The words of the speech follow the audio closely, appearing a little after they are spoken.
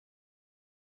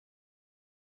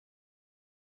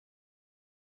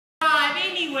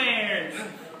anywhere.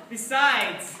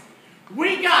 Besides,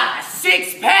 we got a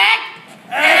six-pack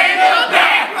and a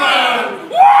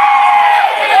backbone.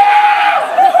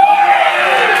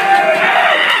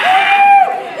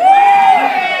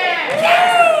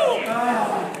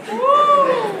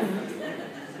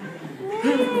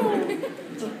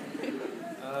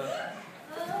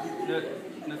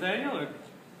 Nathaniel, are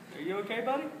you okay,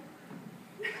 buddy?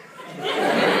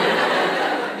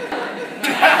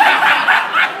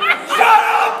 Shut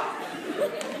up!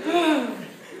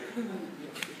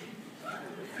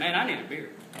 Man, I need a beer.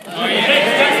 Oh,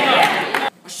 yeah.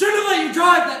 I should have let you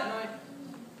drive that night.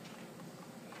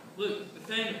 Look,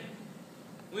 Nathaniel,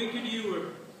 when could you,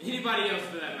 or anybody else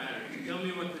for that matter, tell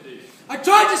me what to do? I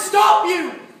tried to stop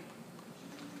you!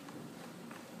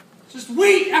 Just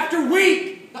week after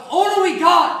week, the older we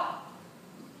got,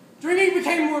 drinking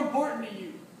became more important to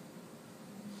you.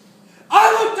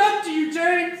 I looked up to you,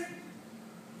 James.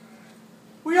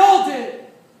 We all did.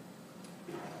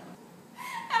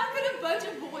 How could a bunch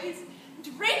of boys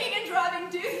drinking and driving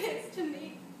do this to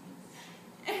me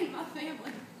and my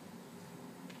family?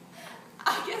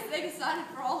 I guess they decided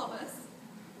for all of us.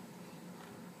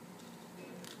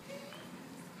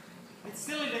 It's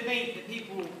silly to think that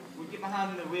people would get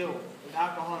behind the wheel with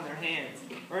alcohol in their hands,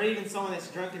 or even someone that's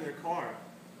drunk in their car.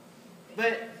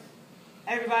 But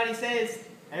everybody says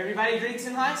everybody drinks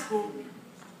in high school.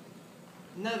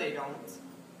 No, they don't.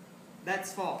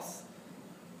 That's false.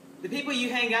 The people you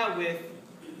hang out with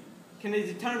can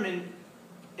determine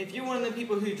if you're one of the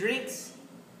people who drinks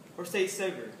or stays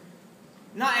sober.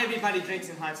 Not everybody drinks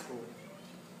in high school.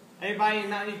 Everybody in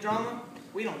Mountain View Drama,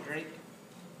 we don't drink.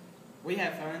 We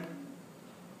have fun.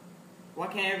 Why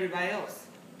can't everybody else?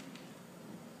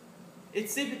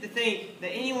 It's stupid to think that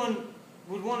anyone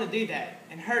would want to do that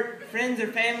and hurt friends or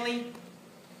family,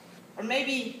 or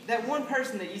maybe that one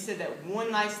person that you said that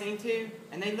one nice thing to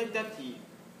and they looked up to you.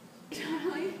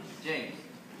 Charlie? James.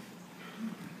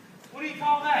 What do you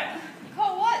call that?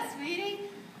 Call what, sweetie?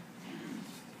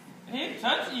 He didn't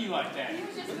touch you like that. He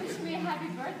was just wishing me a happy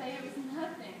birthday. It was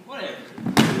nothing. Whatever.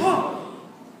 Whoa!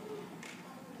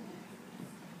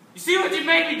 You see what you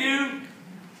made me do?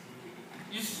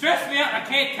 You stress me out and I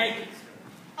can't take it.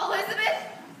 Elizabeth?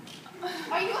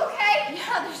 Are you okay?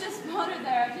 Yeah, there's just water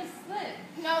there. I just slipped.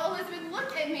 No, Elizabeth,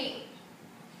 look at me.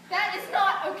 That is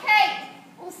not okay.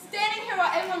 Well, standing here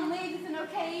while everyone leaves isn't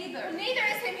okay either. Neither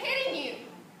is him hitting you.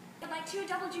 I'd like 2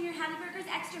 double junior happy burgers,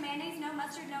 extra mayonnaise, no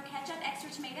mustard, no ketchup,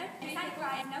 extra tomato, side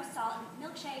fries, no salt,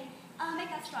 milkshake, make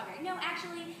that strawberry. No,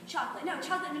 actually, chocolate. No,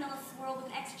 chocolate vanilla swirl with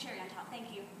an extra cherry on top. Thank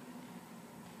you.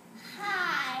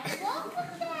 Hi, welcome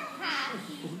to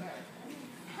Happy Burger.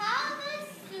 Have a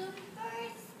super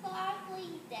sparkly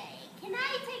day. Can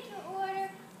I take your order?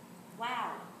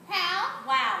 Wow. How?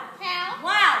 Wow. How?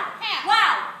 Wow. How?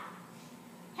 Wow.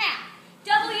 How?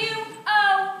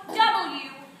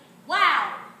 W-O-W.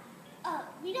 Wow.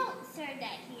 We don't serve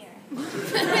that here.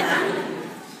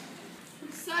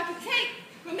 So I can take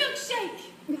my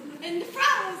milkshake and the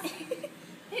fries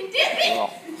and dip it.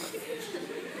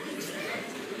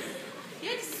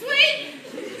 It's sweet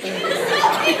and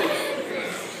salty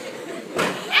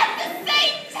at the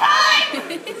same time.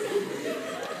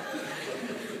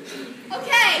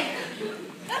 Okay,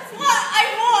 that's what I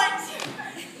want.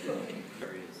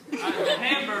 The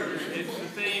hamburger is the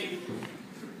thing.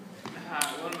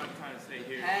 What am I trying to say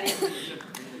here? Patties.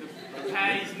 The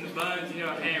patties and the buns, you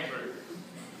know, hamburger.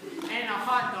 And a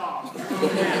hot dog.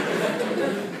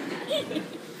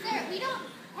 Sir, we don't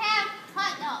have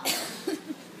hot dogs.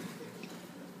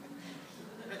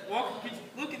 Walker, could you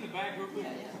look in the back real quick?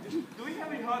 Do we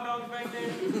have any hot dogs back there?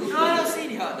 No, I don't see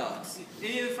any hot dogs.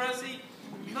 Any in the front seat?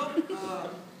 Nope.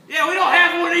 Yeah, we don't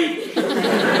have one either.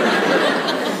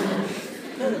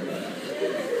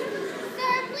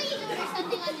 Sir, please order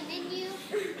something on the menu.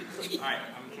 Alright,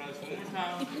 I'm gonna try this one more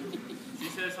time. She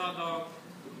says hot dog.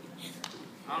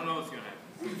 I don't know what's gonna happen.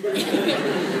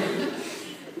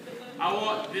 I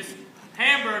want this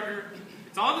hamburger.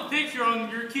 It's on the picture on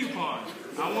your coupon.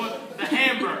 I want the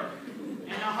hamburger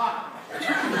and a hot dog.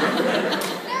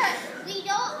 Sir, we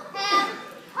don't have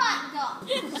hot dogs.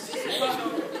 She said hot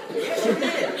dog. Yes, she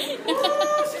did.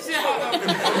 She said hot dog.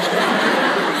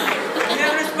 You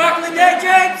having a sparkling day,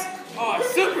 James? Oh,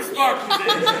 super sparkling day.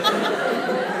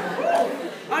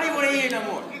 I don't even want to eat it no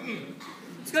more.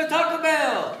 Let's go to Taco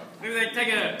Bell. Maybe they take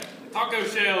a taco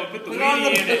shell and put the Put it on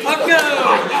weenie in the it. taco.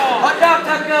 Hot dog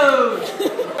tacos.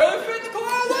 Elephant in the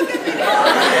car, look at me.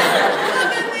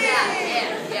 Look at me.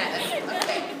 Yeah.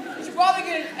 Okay. You should probably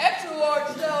get an extra large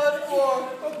salad for.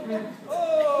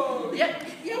 Oh. Yeah,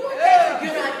 you know what? Yeah. That's a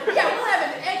good idea. Yeah, we'll have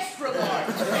an extra large.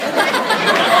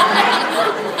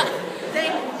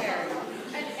 Thank you.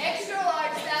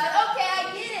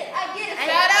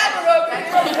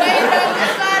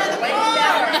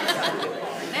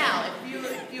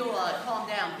 calm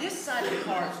down. This side of the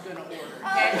car is going to order.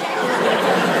 Okay.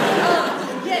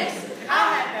 Yes, I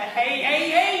had the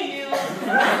hey meal.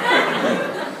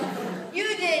 You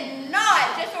did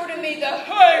not just order me the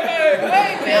hey Well,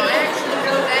 meal. actually,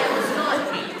 no, that was not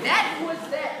me. That was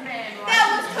that man right That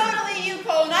was totally you,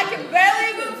 Cole, and I can barely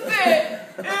even fit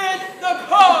in the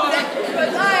car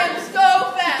because I am so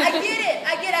fat. I get it.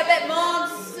 I bet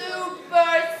Mom's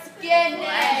super skinny. Well,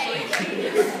 actually, she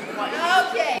is quite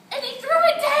Okay. And he threw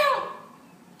it down.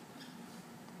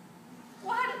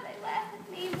 Why do they laugh at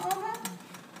me, Mama?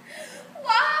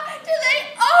 Why do they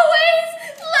always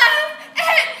laugh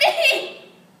at me?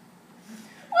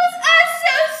 Was I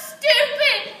so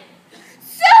stupid,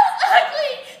 so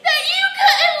ugly that you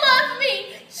couldn't love me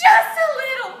just a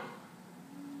little?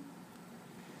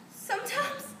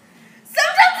 Sometimes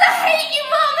I hate you,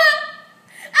 Mama.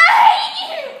 I hate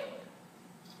you.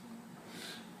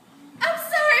 I'm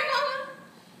sorry, Mama.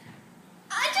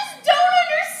 I just don't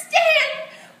understand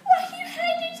why you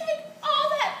had to take all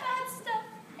that bad stuff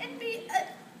and be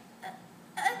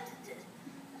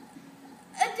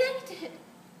addicted.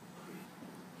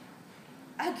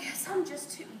 I guess I'm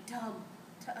just too dumb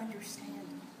to understand.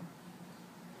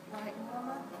 Right,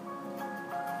 Mama?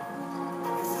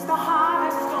 This is the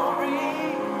hardest story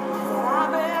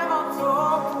I've ever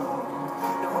told.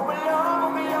 The hope and love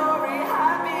will be glory,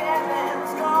 happy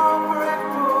endings gone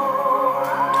forevermore.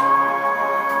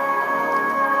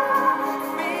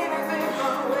 Feelings in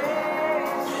my wasted.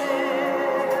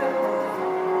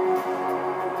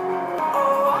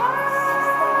 Oh,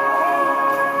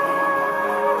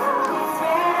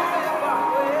 feelings in my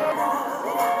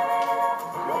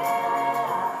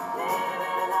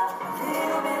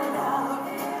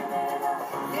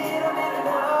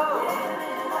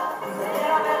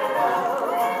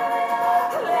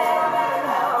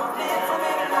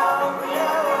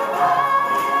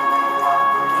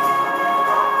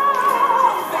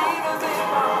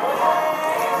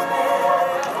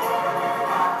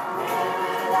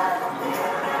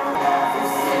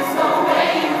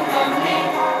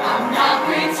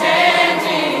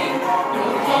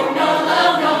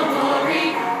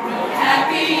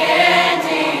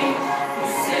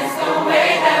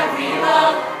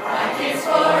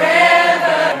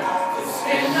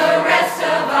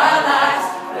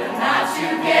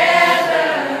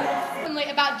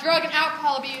about drug and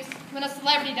alcohol abuse when a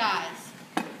celebrity dies.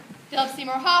 Philip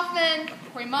Seymour Hoffman,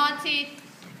 Corey Monteith,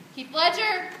 Heath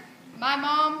Ledger, my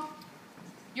mom,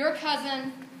 your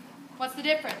cousin. What's the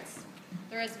difference?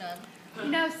 There is none. You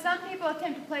know, some people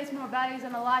attempt to place more values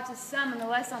on the lives of some and the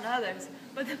less on others.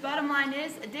 But the bottom line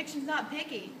is, addiction's not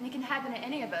picky, and it can happen to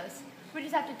any of us. We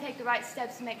just have to take the right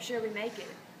steps to make sure we make it.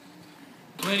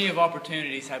 Plenty of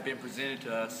opportunities have been presented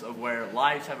to us of where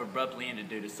lives have abruptly ended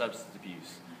due to substance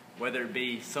abuse. Whether it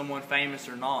be someone famous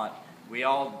or not, we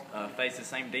all face the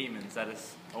same demons that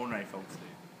us ordinary folks do.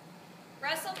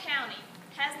 Russell County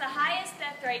has the highest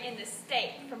death rate in the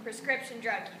state from prescription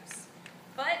drug use.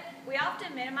 But we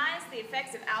often minimize the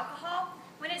effects of alcohol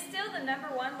when it's still the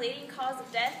 #1 leading cause of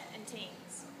death in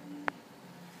teens.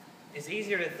 It's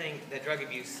easier to think that drug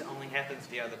abuse only happens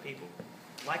to other people,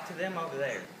 like to them over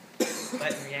there.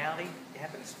 But in reality, it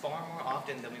happens far more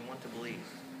often than we want to believe.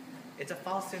 It's a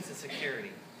false sense of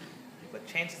security. But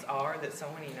chances are that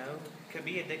someone you know could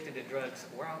be addicted to drugs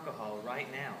or alcohol right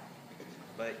now.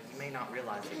 But you may not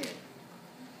realize it yet.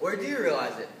 Or do you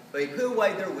realize it? But you put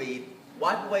away their weed,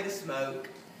 wipe away the smoke,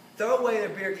 throw away their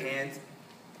beer cans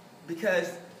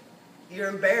because you're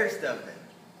embarrassed of them.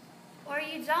 Or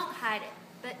you don't hide it,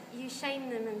 but you shame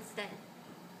them instead.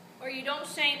 Or you don't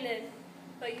shame them,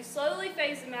 but you slowly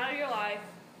phase them out of your life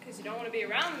because you don't want to be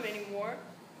around them anymore,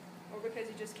 or because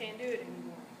you just can't do it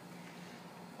anymore.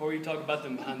 Or you talk about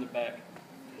them behind their back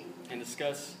and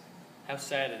discuss how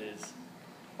sad it is.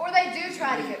 Or they do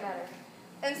try to get better.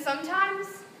 And sometimes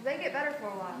they get better for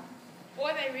a while.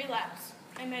 Or they relapse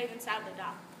and may even sadly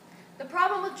die. The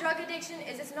problem with drug addiction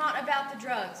is it's not about the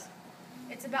drugs.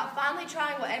 It's about finally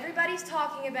trying what everybody's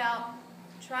talking about,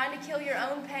 trying to kill your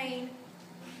own pain,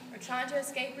 or trying to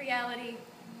escape reality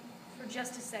for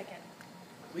just a second.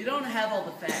 We don't have all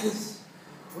the facts.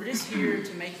 We're just here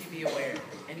to make you be aware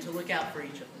and to look out for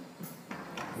each other.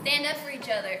 Stand up for each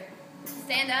other.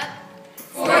 Stand up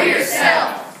For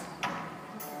yourself.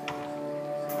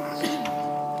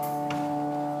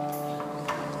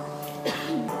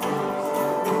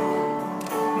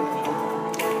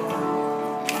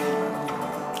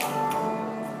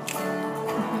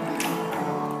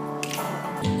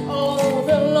 All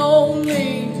the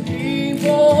lonely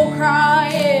people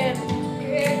crying.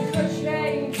 It's a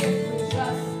shame it's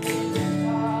just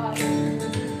God. in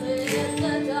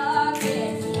the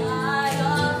darkest night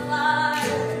of life.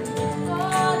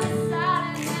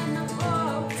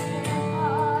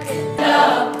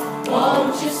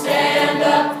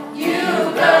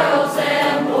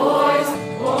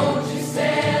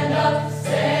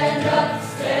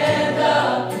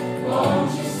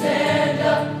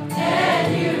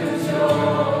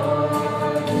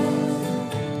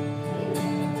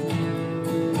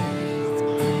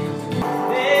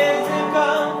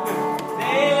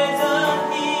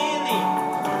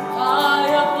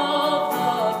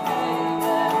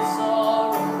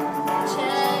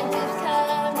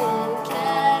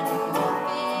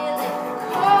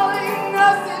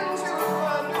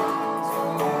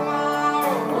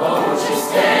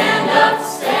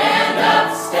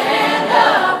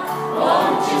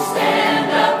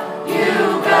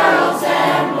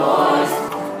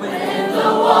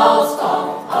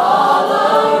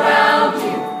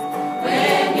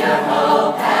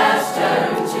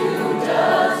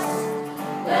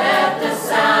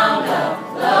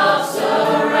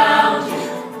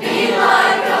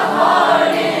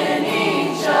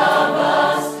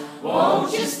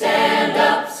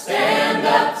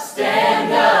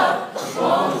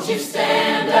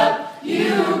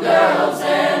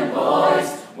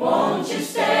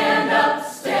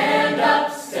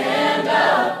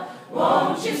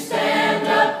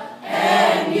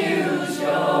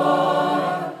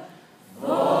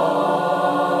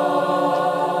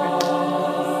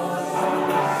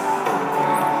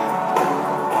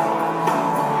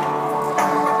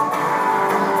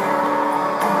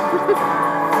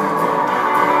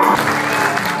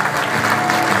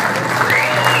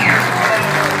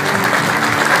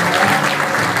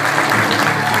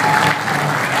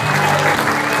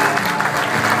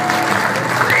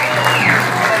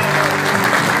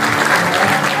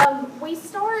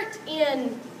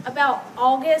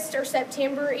 August or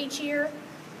September each year,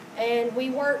 and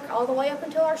we work all the way up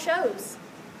until our shows.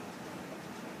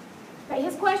 Okay,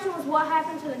 his question was, what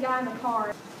happened to the guy in the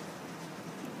car?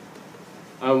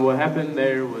 What happened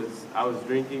there was I was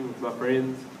drinking with my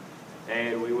friends,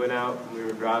 and we went out and we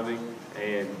were driving,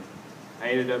 and I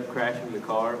ended up crashing the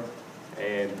car,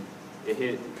 and it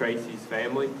hit Tracy's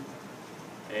family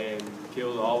and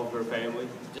killed all of her family.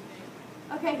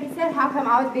 Okay, he said how come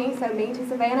I was being so mean to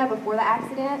Savannah before the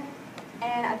accident,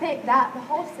 and I think that the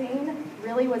whole scene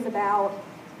really was about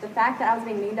the fact that I was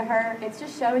being mean to her. It's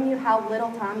just showing you how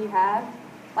little time you have.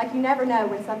 Like, you never know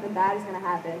when something bad is going to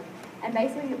happen. And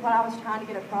basically what I was trying to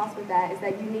get across with that is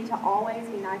that you need to always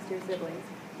be nice to your siblings.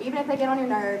 Even if they get on your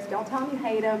nerves, don't tell them you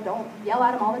hate them, don't yell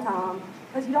at them all the time,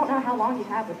 because you don't know how long you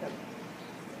have with them.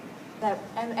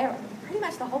 And pretty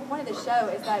much the whole point of this show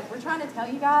is that we're trying to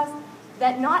tell you guys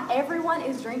that not everyone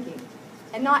is drinking,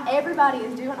 and not everybody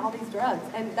is doing all these drugs,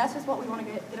 and that's just what we want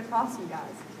to get across to you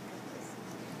guys.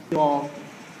 You all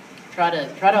try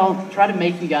to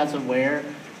make you guys aware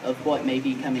of what may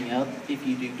be coming up if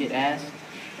you do get asked.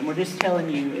 And we're just telling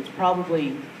you it's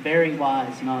probably very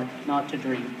wise not to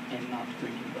drink and not to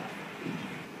drink and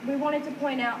drive. We wanted to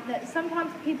point out that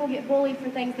sometimes people get bullied for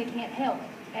things they can't help,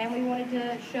 and we wanted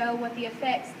to show what the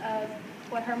effects of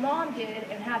what her mom did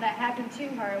and how that happened to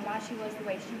her and why she was the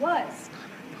way she was.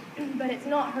 But it's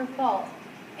not her fault,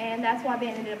 and that's why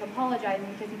Ben ended up apologizing,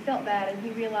 because he felt bad and he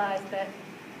realized that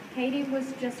Katie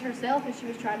was just herself and she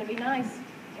was trying to be nice,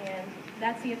 and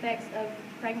that's the effects of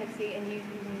pregnancy and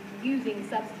using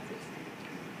substances.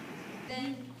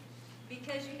 Then,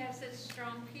 because you have such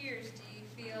strong peers, do you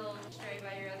feel betrayed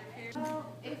by your other peers? Well,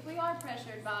 if we are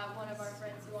pressured by one of our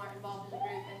friends who aren't involved in the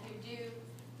group and who do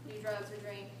drugs or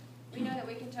drink, we know that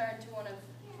we can turn to one of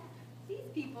these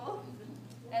people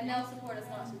and they'll support us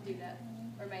not to do that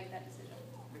or make that decision.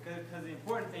 Because the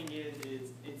important thing is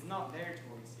it's not their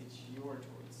choice, it's your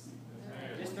choice.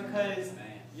 Just because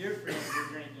your friends are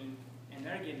drinking and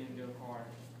they're getting into a car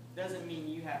doesn't mean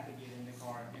you have to get in the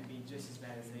car and be just as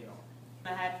bad as they are.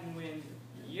 What happens when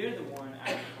you're the one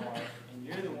out of the car and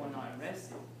you're the one not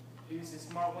arrested? Who's the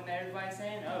smart one that everybody's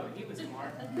saying? Oh, he was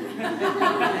smart.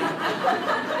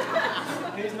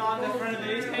 Who's not in the front of the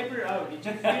newspaper? Oh, did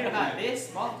you hear about this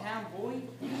small town boy?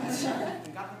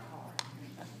 And got the car.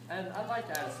 And I'd like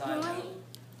to add a side note.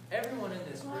 Everyone in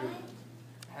this group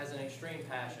has an extreme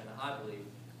passion, I believe,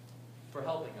 for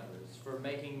helping others, for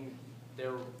making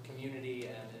their community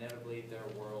and inevitably their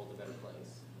world a better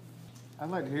place. I'd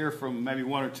like to hear from maybe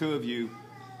one or two of you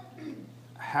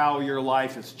how your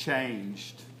life has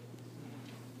changed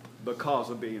because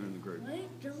of being in the group.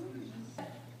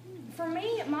 For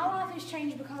me, my life has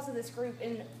changed because of this group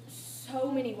in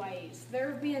so many ways.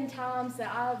 There have been times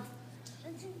that I've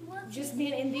just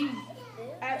been in the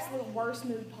absolute worst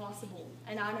mood possible.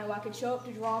 And I know I could show up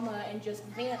to drama and just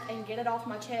vent and get it off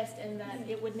my chest, and that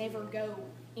it would never go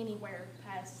anywhere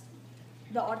past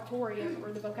the auditorium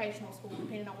or the vocational school,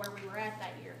 depending on where we were at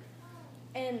that year.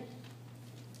 And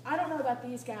I don't know about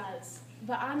these guys,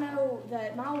 but I know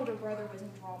that my older brother was in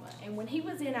drama, and when he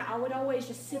was in it, I would always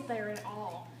just sit there in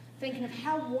awe, thinking of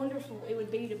how wonderful it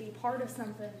would be to be part of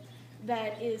something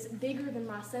that is bigger than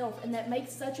myself and that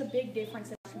makes such a big difference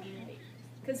in our community.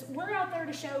 Because we're out there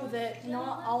to show that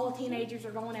not all teenagers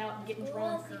are going out and getting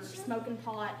drunk or smoking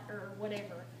pot or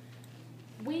whatever.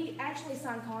 We actually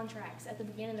sign contracts at the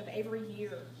beginning of every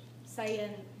year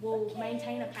saying we'll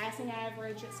maintain a passing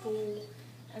average at school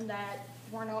and that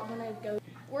we're not going to go.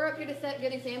 We're up here to set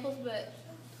good examples, but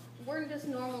we're just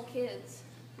normal kids.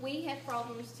 We have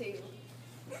problems too.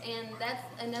 And that's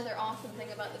another awesome thing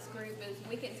about this group is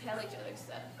we can tell each other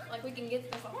stuff. Like, we can get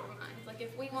stuff off our minds. Like,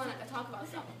 if we want to talk about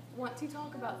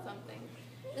something,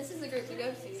 this is the group to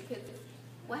go to, because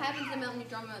what happens in Mountain View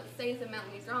Drama stays in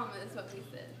Mountain View Drama is what we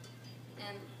said.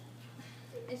 And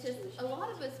it's just, a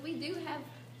lot of us, we do have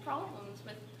problems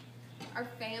with our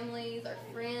families, our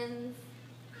friends,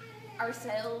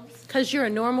 ourselves. Because you're a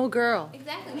normal girl.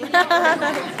 Exactly. This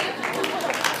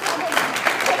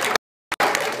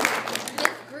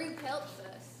group helps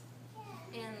us,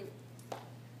 and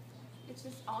it's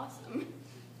just awesome.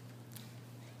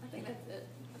 I think that's it.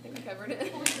 I think I covered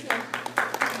it. What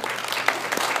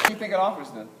do you think it offers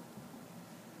then?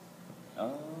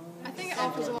 I think it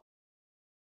offers a lot.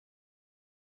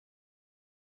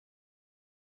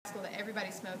 That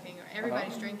everybody's smoking or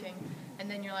everybody's drinking, and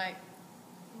then you're like,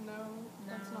 no,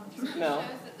 that's not true. No. It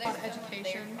shows that there's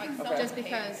education, Okay. just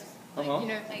because you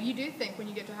know you do think when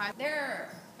you get to high.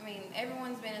 I mean,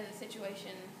 everyone's been in a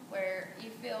situation where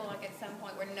you feel like at some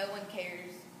point where no one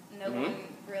cares, no one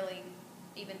really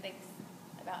even thinks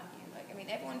about you. Like, I mean,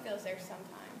 everyone feels there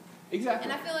sometime.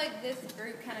 Exactly. And I feel like this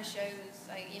group kind of shows,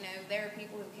 like, you know, there are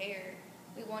people who care.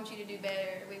 We want you to do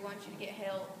better. We want you to get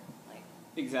help. Like,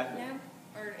 Exactly. you know?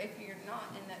 Or if you're not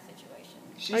in that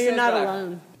situation. Or you're not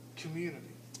alone. Community.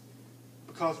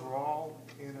 Because we're all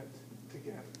in it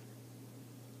together.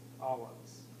 All of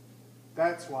us.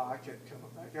 That's why I kept coming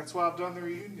back. That's why I've done the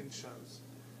reunion shows.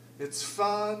 It's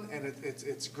fun and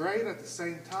it's great at the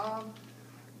same time.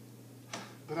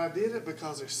 But I did it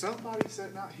because there's somebody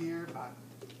sitting out here that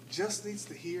just needs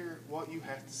to hear what you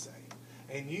have to say.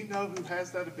 And you know who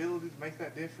has that ability to make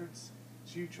that difference?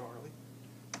 It's you, Charlie.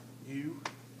 You.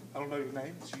 I don't know your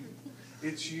name. It's you.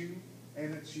 It's you.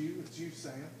 And it's you. It's you,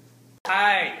 Sam.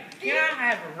 Hey, can I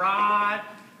have a ride?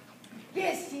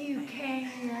 Yes, you can.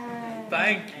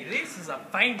 Thank you. This is a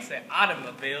fancy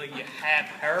automobile you have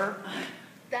here.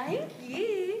 Thank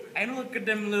you. And look at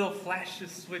them little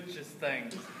flashes, switches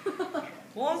things.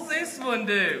 What's this one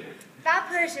do? If I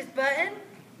push this button,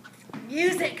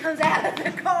 music comes out of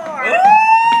the car.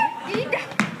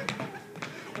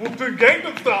 We'll do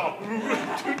Gangnam Style.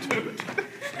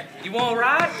 You want a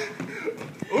ride?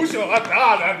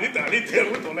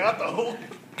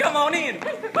 Come on in.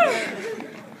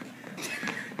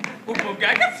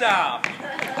 Gangnam Style.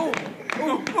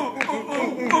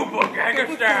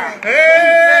 Gangnam Style.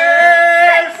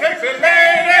 Hey, sexy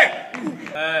lady.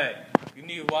 Hey, you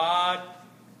need what?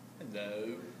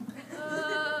 Hello.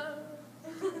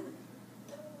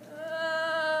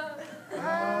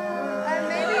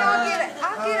 Maybe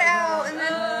I'll get out and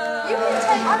then you can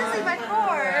take honestly my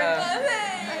car.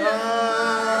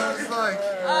 It's like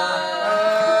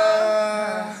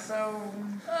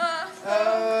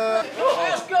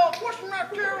Ask y'all a question right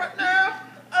here, right now.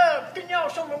 Can y'all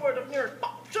show me where the nearest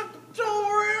popsicle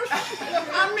store is? I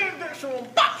need to get some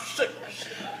popsicles.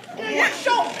 Can you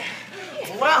show me?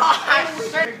 Well, I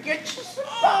better get you some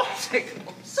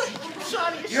popsicles.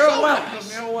 Sonny, You're welcome.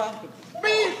 You're welcome.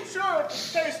 be sure to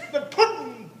taste the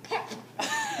pudding pop.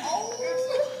 Oh,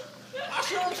 I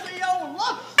sure see y'all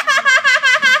love it.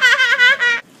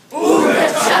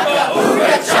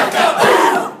 Ooga chaka,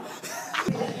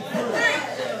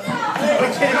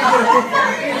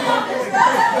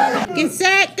 Get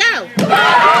set, go!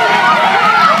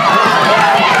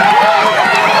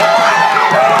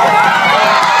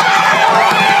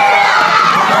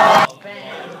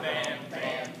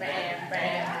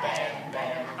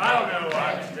 I don't know why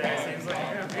this day seems like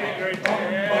a great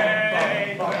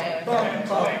day.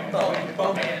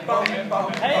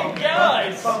 Hey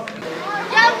guys! Yo,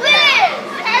 Liz!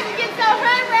 How'd you get so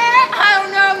hungry? I don't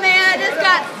know, man. I just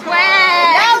got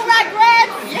swag. No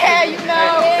regrets? Yeah, you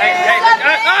know.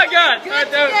 Oh God! Good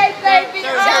today, baby.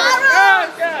 Oh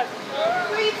God!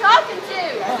 Who are you talking to?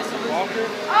 Walker.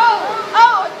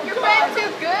 Oh, your friend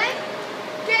too good?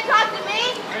 Can't talk to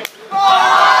me?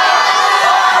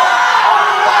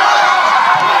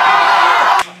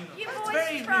 You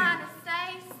boys trying to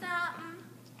say something?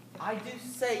 I do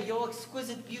say your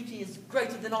exquisite beauty is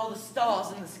greater than all the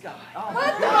stars in the sky.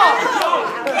 What the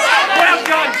Well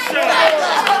done, sir.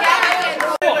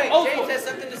 Wait, James has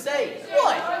something to say.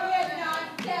 What?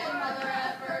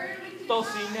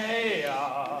 Dulcinea.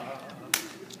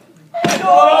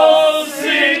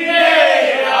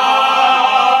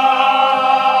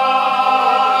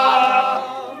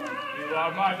 You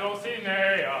are my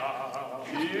Dulcinea.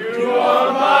 You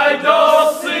are my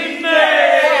Dulcinea.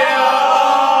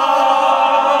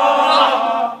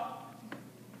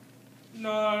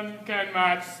 None can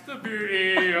match the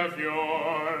beauty of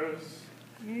yours.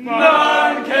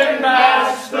 None can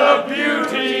match the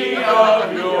beauty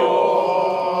of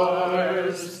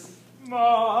yours.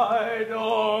 My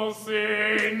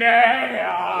Dulcinea.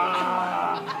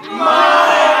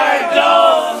 My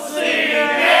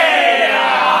Dulcinea.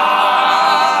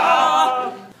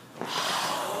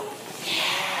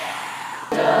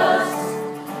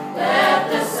 Let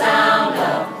the sound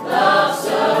of love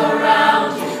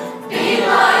surround you. Be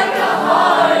like a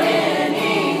heart in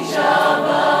each of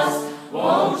us.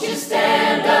 Won't you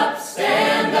stand up,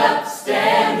 stand up,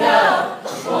 stand up?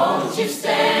 Won't you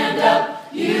stand up,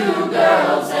 you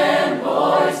girls and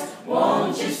boys?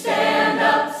 Won't you stand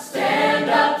up, stand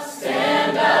up,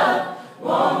 stand up?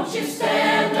 Won't you stand